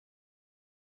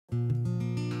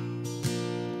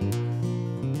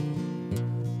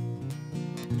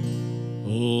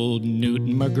Old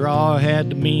Newton McGraw had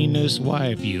the meanest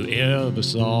wife you ever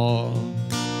saw.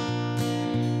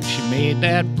 She made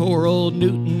that poor old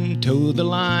Newton toe the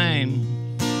line,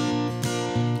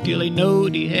 till he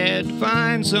knowed he had to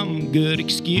find some good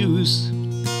excuse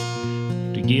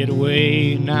to get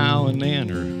away now and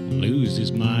then or lose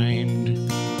his mind.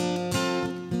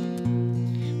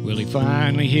 Well, he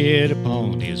finally hit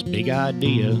upon his big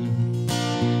idea.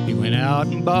 He went out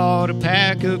and bought a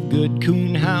pack of good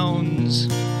coon hounds.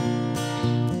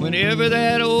 Whenever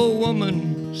that old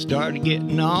woman started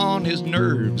getting on his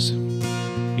nerves,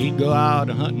 he'd go out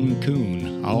hunting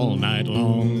coon all night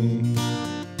long.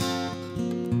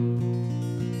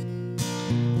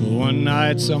 One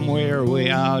night somewhere way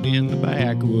out in the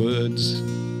backwoods,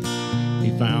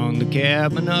 he found the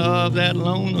cabin of that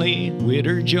lonely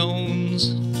Widder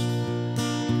Jones.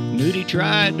 Nudie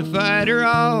tried to fight her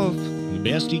off the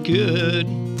best he could.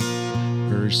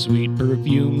 Her sweet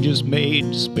perfume just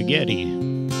made spaghetti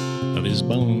of his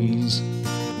bones.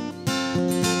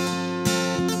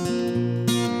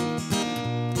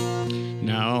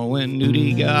 Now when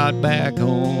Nudie got back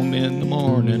home in the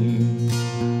morning,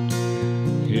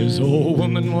 his old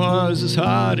woman was as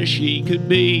hot as she could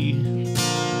be.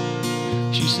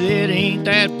 She said, "Ain't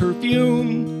that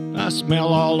perfume I smell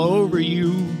all over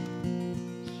you?"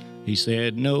 He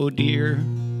said, "No, dear,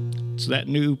 it's that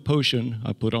new potion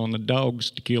I put on the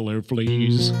dogs to kill their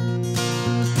fleas."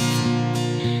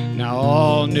 Now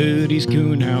all Nudie's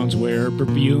coonhounds wear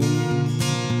perfume,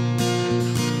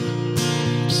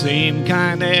 same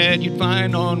kind that you'd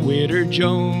find on Widder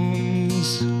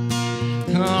Jones.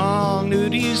 All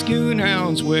Nudie's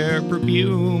coonhounds wear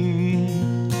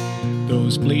perfume.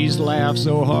 Those fleas laugh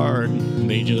so hard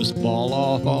they just fall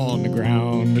off on the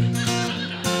ground.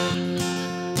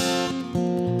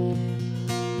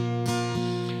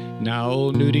 Now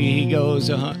old Nudie, he goes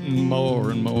a-hunting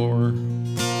more and more.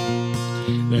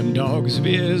 Them dogs of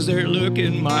his, they're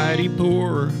looking mighty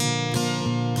poor.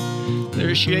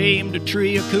 They're ashamed to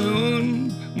tree a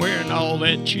coon wearing all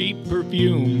that cheap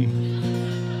perfume.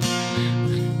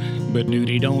 But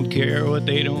Nudie don't care what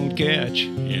they don't catch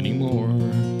anymore.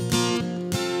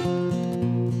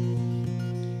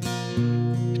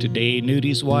 Today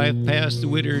Nudie's wife passed the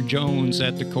Widder Jones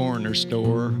at the corner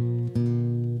store.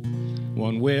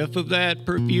 One whiff of that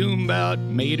perfume bout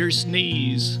made her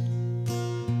sneeze.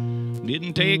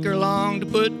 Didn't take her long to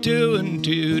put two and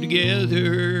two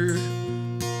together.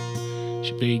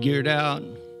 She figured out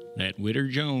that Widder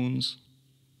Jones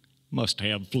must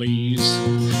have fleas.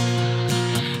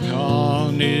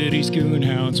 All Nudie's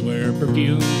coonhounds wear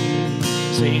perfume,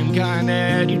 same kind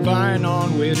that you'd find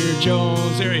on Widder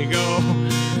Jones. There you go.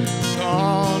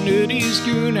 All Nudie's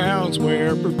coonhounds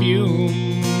wear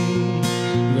perfume.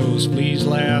 Those fleas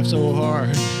laugh so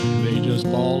hard they just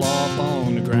fall off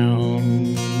on the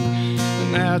ground.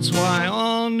 And that's why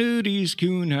all Nudie's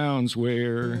coonhounds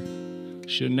wear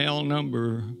Chanel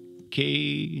number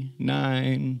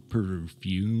K9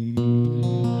 perfume.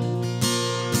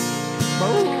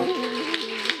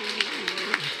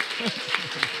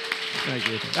 Thank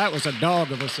you. That was a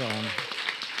dog of a song.